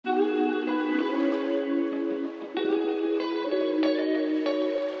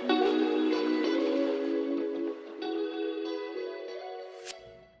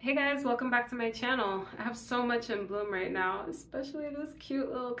Hey guys, welcome back to my channel. I have so much in bloom right now, especially this cute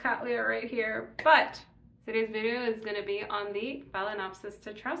little cattleya right here. But today's video is going to be on the Phalaenopsis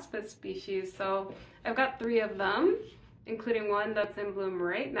Tetraspis species. So I've got 3 of them, including one that's in bloom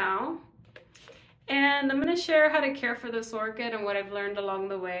right now. And I'm going to share how to care for this orchid and what I've learned along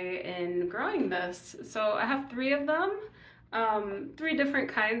the way in growing this. So I have 3 of them, 3 different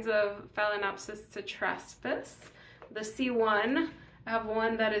kinds of Phalaenopsis Tetraspis. The C1, I have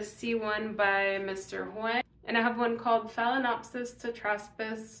one that is C1 by Mr. Huang, and I have one called Phalaenopsis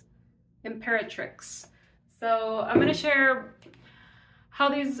Tetraspis Imperatrix. So I'm going to share how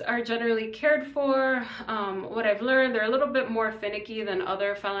these are generally cared for, what I've learned. They're a little bit more finicky than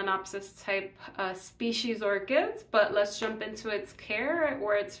other Phalaenopsis type species orchids, but let's jump into its care,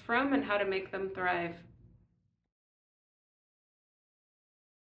 where it's from, and how to make them thrive.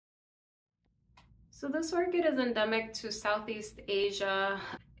 So this orchid is endemic to Southeast Asia,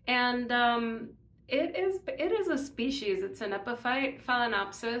 and it is a species. It's an epiphyte,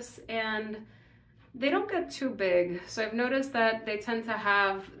 Phalaenopsis, and they don't get too big. So I've noticed that they tend to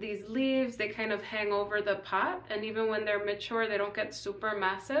have these leaves, they kind of hang over the pot, and even when they're mature, they don't get super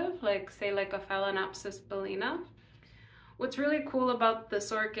massive, like say like a Phalaenopsis bellina. What's really cool about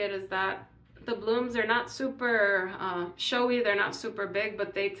this orchid is that the blooms are not super showy, they're not super big,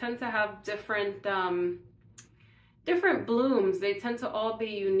 but they tend to have different blooms. They tend to all be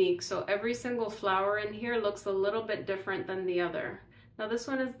unique. So every single flower in here looks a little bit different than the other. Now this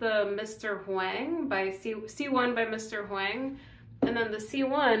one is the Mr. Huang by C1 by Mr. Huang. And then the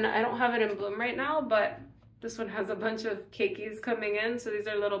C1, I don't have it in bloom right now, but this one has a bunch of keikis coming in. So these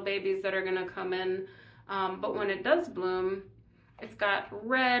are little babies that are gonna come in. But when it does bloom, it's got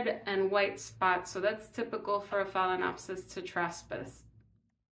red and white spots, so that's typical for a Phalaenopsis Tetraspis. It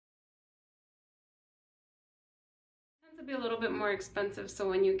tends to be a little bit more expensive, so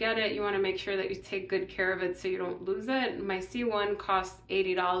when you get it, you want to make sure that you take good care of it so you don't lose it. My C1 cost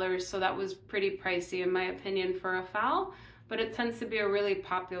 $80, so that was pretty pricey in my opinion for a phal, but it tends to be a really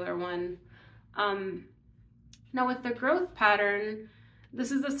popular one. Now with the growth pattern, this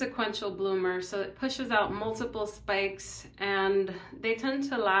is a sequential bloomer, so it pushes out multiple spikes, and they tend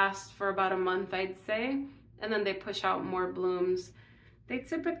to last for about a month, I'd say, and then they push out more blooms. They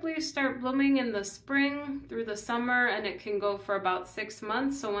typically start blooming in the spring through the summer, and it can go for about 6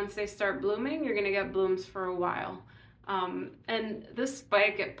 months. So once they start blooming, you're gonna get blooms for a while. And this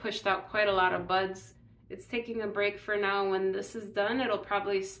spike, it pushed out quite a lot of buds. It's taking a break for now. When this is done, it'll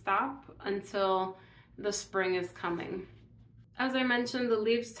probably stop until the spring is coming. As I mentioned, the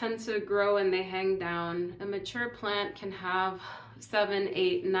leaves tend to grow and they hang down. A mature plant can have 7,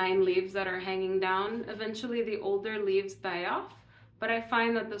 8, 9 leaves that are hanging down. Eventually the older leaves die off, but I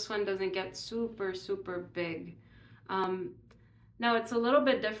find that this one doesn't get super, super big. Now it's a little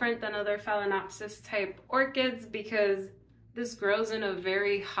bit different than other Phalaenopsis type orchids because this grows in a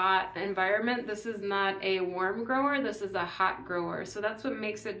very hot environment. This is not a warm grower, this is a hot grower. So that's what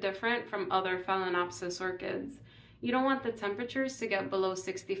makes it different from other Phalaenopsis orchids. You don't want the temperatures to get below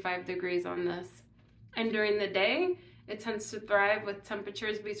 65 degrees on this. And during the day, it tends to thrive with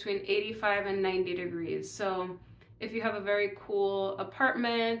temperatures between 85 and 90 degrees. So if you have a very cool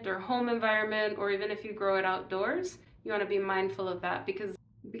apartment or home environment, or even if you grow it outdoors, you want to be mindful of that because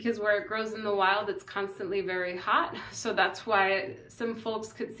where it grows in the wild, it's constantly very hot. So that's why some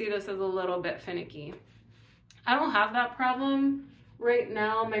folks could see this as a little bit finicky. I don't have that problem. Right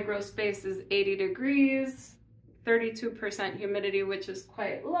now, my grow space is 80 degrees. 32% humidity, which is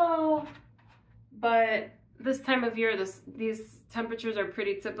quite low, but this time of year, these temperatures are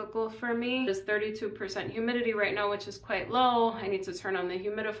pretty typical for me. There's 32% humidity right now, which is quite low. I need to turn on the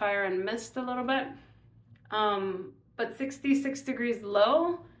humidifier and mist a little bit, but 66 degrees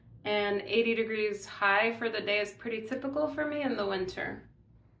low and 80 degrees high for the day is pretty typical for me in the winter.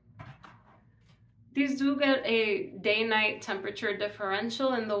 These do get a day-night temperature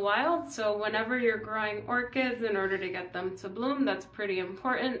differential in the wild, so whenever you're growing orchids, in order to get them to bloom, that's pretty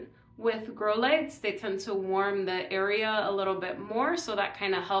important. With grow lights, they tend to warm the area a little bit more, so that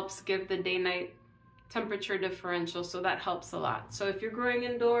kind of helps give the day-night temperature differential, so that helps a lot. So if you're growing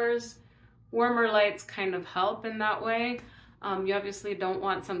indoors, warmer lights kind of help in that way. You obviously don't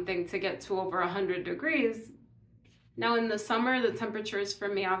want something to get to over 100 degrees. Now in the summer, the temperatures for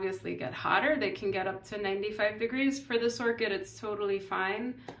me obviously get hotter. They can get up to 95 degrees. For this orchid, it's totally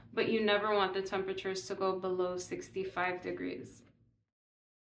fine, but you never want the temperatures to go below 65 degrees.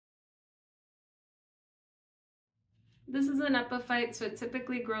 This is an epiphyte, so it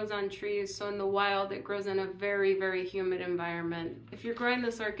typically grows on trees. So in the wild, it grows in a very, very humid environment. If you're growing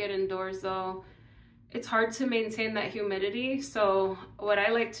this orchid indoors though, it's hard to maintain that humidity. So what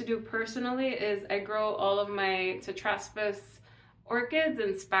I like to do personally is I grow all of my Tetraspis orchids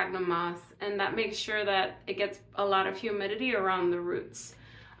in sphagnum moss, and that makes sure that it gets a lot of humidity around the roots.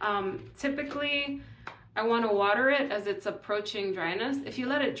 Typically, I want to water it as it's approaching dryness. If you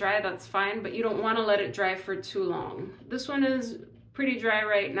let it dry, that's fine, but you don't want to let it dry for too long. This one is pretty dry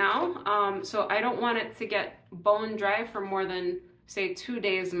right now, so I don't want it to get bone dry for more than, say, 2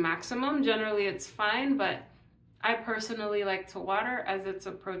 days maximum. Generally, it's fine, but I personally like to water as it's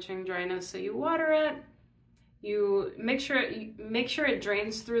approaching dryness. So you water it, you make sure it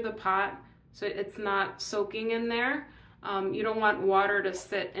drains through the pot so it's not soaking in there. You don't want water to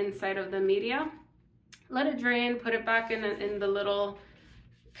sit inside of the media. Let it drain, put it back in the little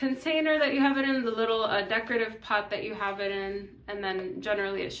container that you have it in, the little decorative pot that you have it in, and then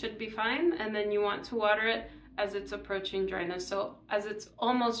generally it should be fine. And then you want to water it as it's approaching dryness. So as it's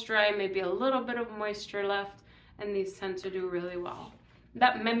almost dry, maybe a little bit of moisture left, and these tend to do really well.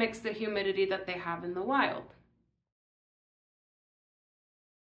 That mimics the humidity that they have in the wild.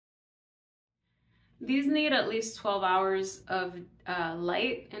 These need at least 12 hours of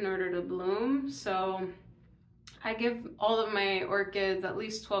light in order to bloom. So I give all of my orchids at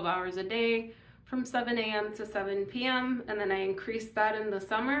least 12 hours a day from 7 a.m. to 7 p.m. And then I increase that in the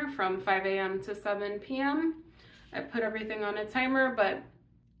summer from 5 a.m. to 7 p.m. I put everything on a timer,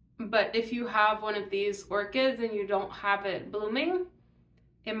 but if you have one of these orchids and you don't have it blooming,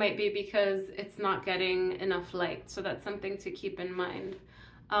 it might be because it's not getting enough light. So that's something to keep in mind.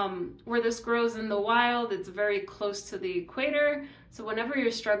 Where this grows in the wild, it's very close to the equator. So whenever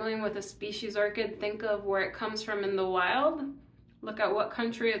you're struggling with a species orchid, think of where it comes from in the wild. Look at what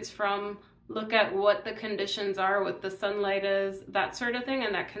country it's from. Look at what the conditions are, what the sunlight is, that sort of thing,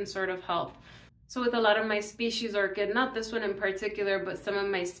 and that can sort of help. So with a lot of my species orchid, not this one in particular, but some of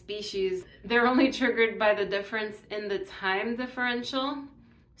my species, they're only triggered by the difference in the time differential.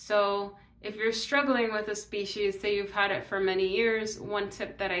 So if you're struggling with a species, say you've had it for many years, one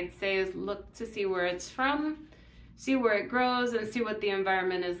tip that I'd say is look to see where it's from, see where it grows, and see what the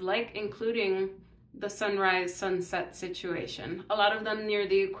environment is like, including the sunrise, sunset situation. A lot of them near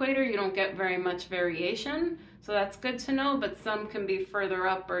the equator, you don't get very much variation, so that's good to know, but some can be further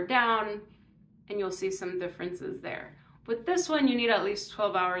up or down, and you'll see some differences there. With this one, you need at least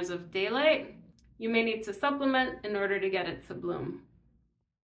 12 hours of daylight. You may need to supplement in order to get it to bloom.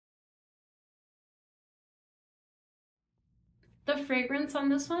 The fragrance on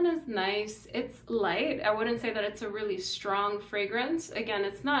this one is nice. It's light. I wouldn't say that it's a really strong fragrance. Again,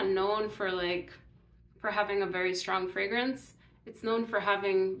 it's not known for having a very strong fragrance. It's known for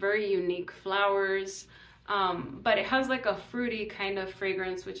having very unique flowers, but it has like a fruity kind of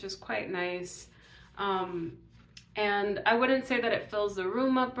fragrance, which is quite nice. And I wouldn't say that it fills the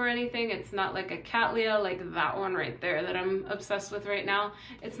room up or anything. It's not like a cattleya like that one right there that I'm obsessed with right now.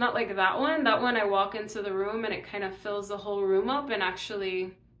 It's not like that one. That one I walk into the room and it kind of fills the whole room up, and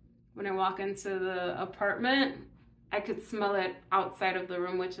actually when I walk into the apartment I could smell it outside of the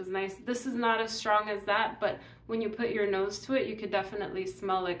room, which is nice. This is not as strong as that, but when you put your nose to it you could definitely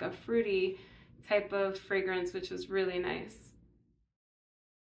smell like a fruity type of fragrance, which is really nice.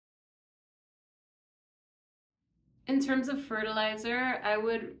 In terms of fertilizer, I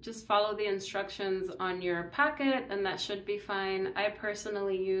would just follow the instructions on your packet and that should be fine. I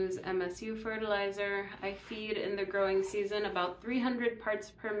personally use MSU fertilizer. I feed in the growing season about 300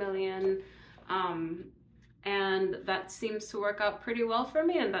 parts per million, and that seems to work out pretty well for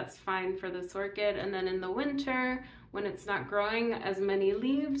me, and that's fine for this orchid. And then in the winter, when it's not growing as many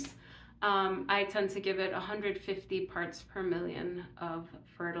leaves, I tend to give it 150 parts per million of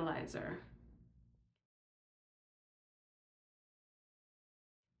fertilizer.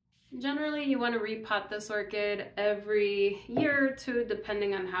 Generally, you want to repot this orchid every year or two,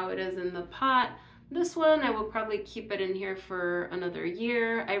 depending on how it is in the pot. This one, I will probably keep it in here for another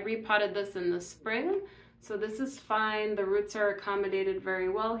year. I repotted this in the spring, so this is fine. The roots are accommodated very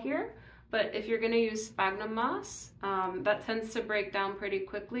well here. But if you're going to use sphagnum moss, that tends to break down pretty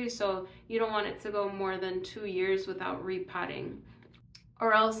quickly, so you don't want it to go more than 2 years without repotting.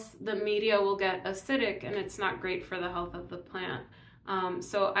 Or else the media will get acidic and it's not great for the health of the plant.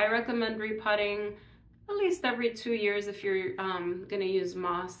 So I recommend repotting at least every 2 years if you're gonna use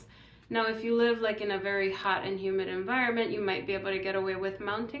moss. Now, if you live like in a very hot and humid environment, you might be able to get away with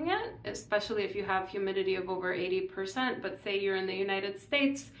mounting it, especially if you have humidity of over 80%. But say you're in the United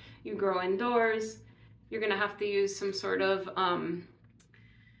States, you grow indoors, you're gonna have to use some sort of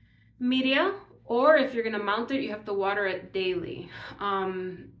media, or if you're gonna mount it, you have to water it daily.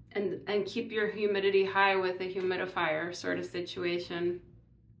 And keep your humidity high with a humidifier sort of situation.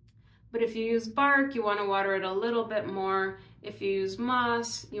 But if you use bark, you want to water it a little bit more. If you use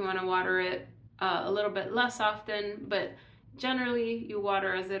moss, you want to water it a little bit less often, but generally you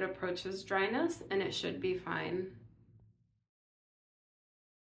water as it approaches dryness and it should be fine.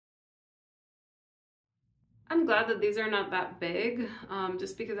 I'm glad that these are not that big,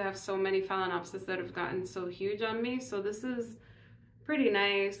 just because I have so many Phalaenopsis that have gotten so huge on me. So this is pretty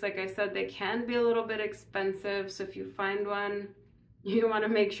nice. Like I said, they can be a little bit expensive. So if you find one, you want to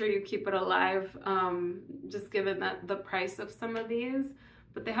make sure you keep it alive, just given that the price of some of these.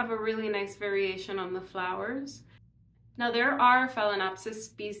 But they have a really nice variation on the flowers. Now there are Phalaenopsis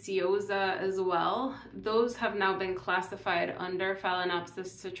speciosa as well. Those have now been classified under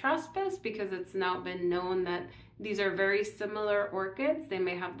Phalaenopsis tetraspis because it's now been known that these are very similar orchids. They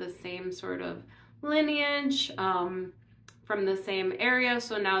may have the same sort of lineage from the same area,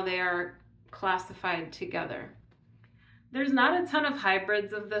 so now they are classified together. There's not a ton of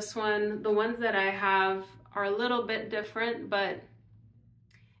hybrids of this one. The ones that I have are a little bit different, but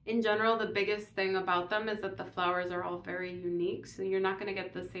in general, the biggest thing about them is that the flowers are all very unique, so you're not going to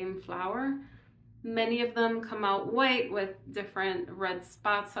get the same flower. Many of them come out white with different red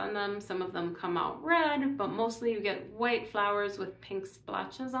spots on them. Some of them come out red, but mostly you get white flowers with pink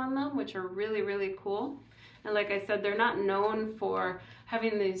splotches on them, which are really, really cool. And like I said, they're not known for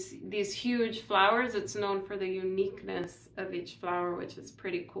having these huge flowers. It's known for the uniqueness of each flower, which is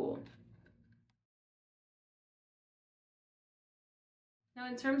pretty cool. Now,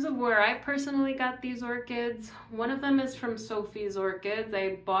 in terms of where I personally got these orchids, one of them is from Sophie's Orchids.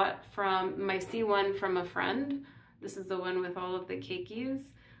 I bought from my C1 from a friend. This is the one with all of the keikis.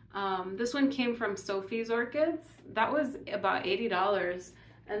 This one came from Sophie's Orchids. That was about $80.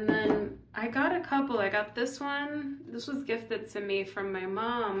 And then I got a couple. I got this one. This was gifted to me from my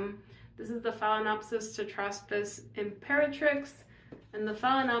mom. This is the Phalaenopsis tetraspis imperatrix and the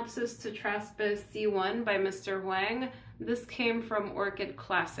Phalaenopsis tetraspis C1 by Mr. Wang. This came from Orchid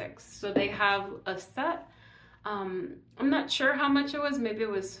Classics. So they have a set. I'm not sure how much it was. Maybe it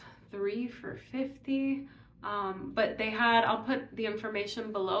was 3 for $50. But they had, I'll put the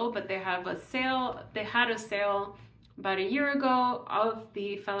information below, but they have a sale. They had a sale about a year ago of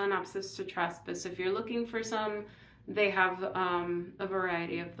the Phalaenopsis tetraspis. If you're looking for some, they have a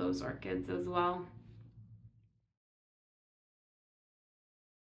variety of those orchids as well.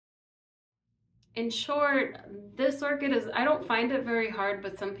 In short, this orchid is, I don't find it very hard,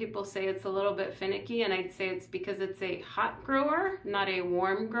 but some people say it's a little bit finicky, and I'd say it's because it's a hot grower, not a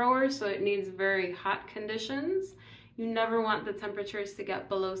warm grower, so it needs very hot conditions. You never want the temperatures to get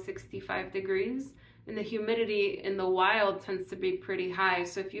below 65 degrees. And the humidity in the wild tends to be pretty high.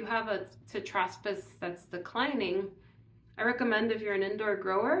 So if you have a Tetraspis that's declining, I recommend if you're an indoor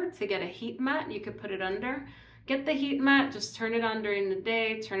grower to get a heat mat. You could put it under. Get the heat mat, just turn it on during the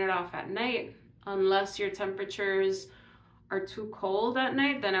day, turn it off at night. Unless your temperatures are too cold at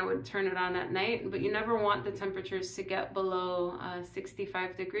night, then I would turn it on at night. But you never want the temperatures to get below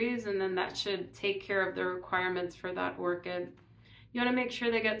 65 degrees, and then that should take care of the requirements for that orchid. You want to make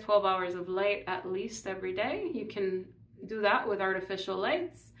sure they get 12 hours of light at least every day. You can do that with artificial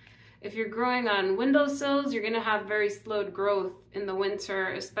lights. If you're growing on windowsills, you're going to have very slowed growth in the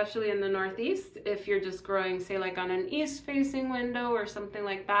winter, especially in the Northeast. If you're just growing, say, like on an east-facing window or something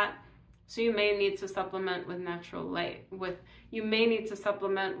like that. So you may need to supplement with natural light. You may need to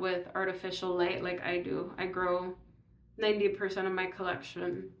supplement with artificial light like I do. I grow 90% of my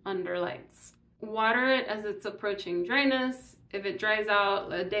collection under lights. Water it as it's approaching dryness. If it dries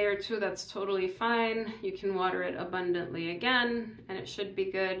out a day or two, that's totally fine. You can water it abundantly again, and it should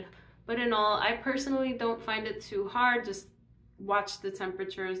be good. But in all, I personally don't find it too hard. Just watch the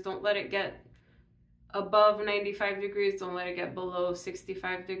temperatures. Don't let it get above 95 degrees. Don't let it get below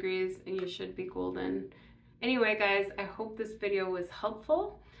 65 degrees, and you should be golden. Anyway, guys, I hope this video was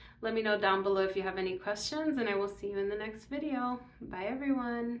helpful. Let me know down below if you have any questions, and I will see you in the next video. Bye,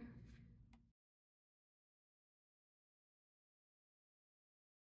 everyone.